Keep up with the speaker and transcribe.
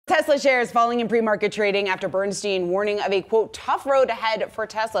Tesla shares falling in pre-market trading after Bernstein warning of a, quote, tough road ahead for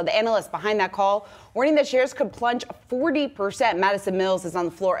Tesla. The analyst behind that call warning that shares could plunge 40%. Madison Mills is on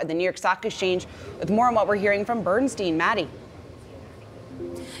the floor at the New York Stock Exchange with more on what we're hearing from Bernstein. Maddie.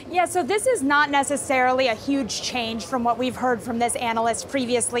 Yeah, so this is not necessarily a huge change from what we've heard from this analyst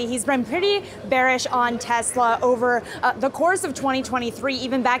previously. He's been pretty bearish on Tesla over the course of 2023,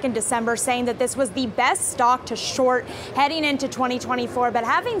 even back in December, saying that this was the best stock to short heading into 2024. But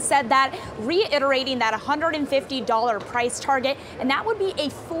having said that, reiterating that $150 price target, and that would be a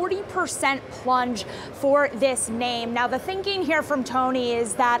 40% plunge for this name. Now, the thinking here from Toni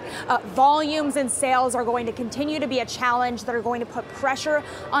is that volumes and sales are going to continue to be a challenge that are going to put pressure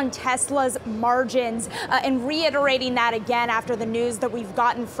on Tesla's margins, and reiterating that again after the news that we've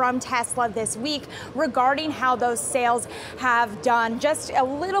gotten from Tesla this week regarding how those sales have done. Just a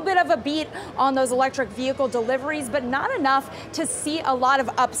little bit of a beat on those electric vehicle deliveries, but not enough to see a lot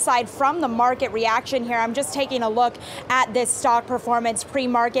of upside from the market reaction here. I'm just taking a look at this stock performance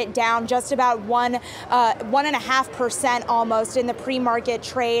pre-market, down just about 1.5% almost in the pre-market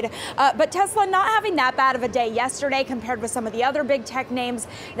trade. But Tesla not having that bad of a day yesterday compared with some of the other big tech names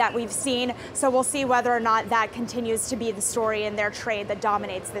that we've seen. So we'll see whether or not that continues to be the story in their trade that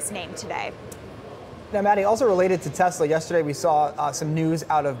dominates this name today. Now, Maddie, also related to Tesla, yesterday we saw some news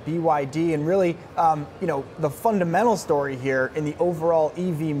out of BYD, and really, the fundamental story here in the overall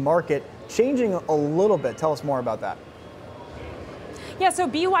EV market changing a little bit. Tell us more about that. Yeah, so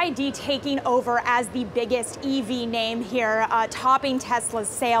BYD taking over as the biggest EV name here, topping Tesla's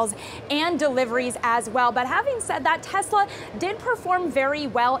sales and deliveries as well. But having said that, Tesla did perform very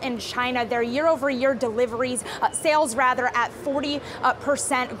well in China. Their year-over-year deliveries, sales rather, at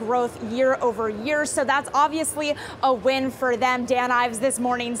 40% growth year-over-year. So that's obviously a win for them. Dan Ives this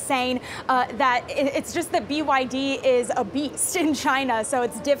morning saying that it's just that BYD is a beast in China, so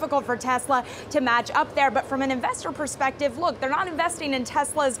it's difficult for Tesla to match up there. But from an investor perspective, look, they're not investing in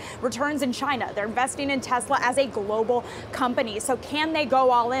Tesla's returns in China. They're investing in Tesla as a global company. So can they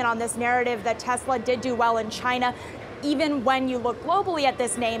go all in on this narrative that Tesla did do well in China, even when you look globally at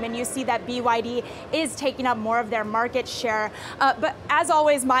this name and you see that BYD is taking up more of their market share? But as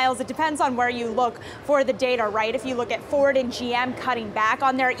always, Miles, it depends on where you look for the data, right? If you look at Ford and GM cutting back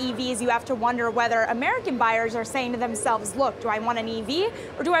on their EVs, you have to wonder whether American buyers are saying to themselves, look, do I want an EV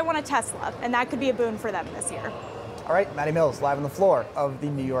or do I want a Tesla? And that could be a boon for them this year. All right, Maddie Mills, live on the floor of the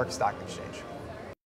New York Stock Exchange.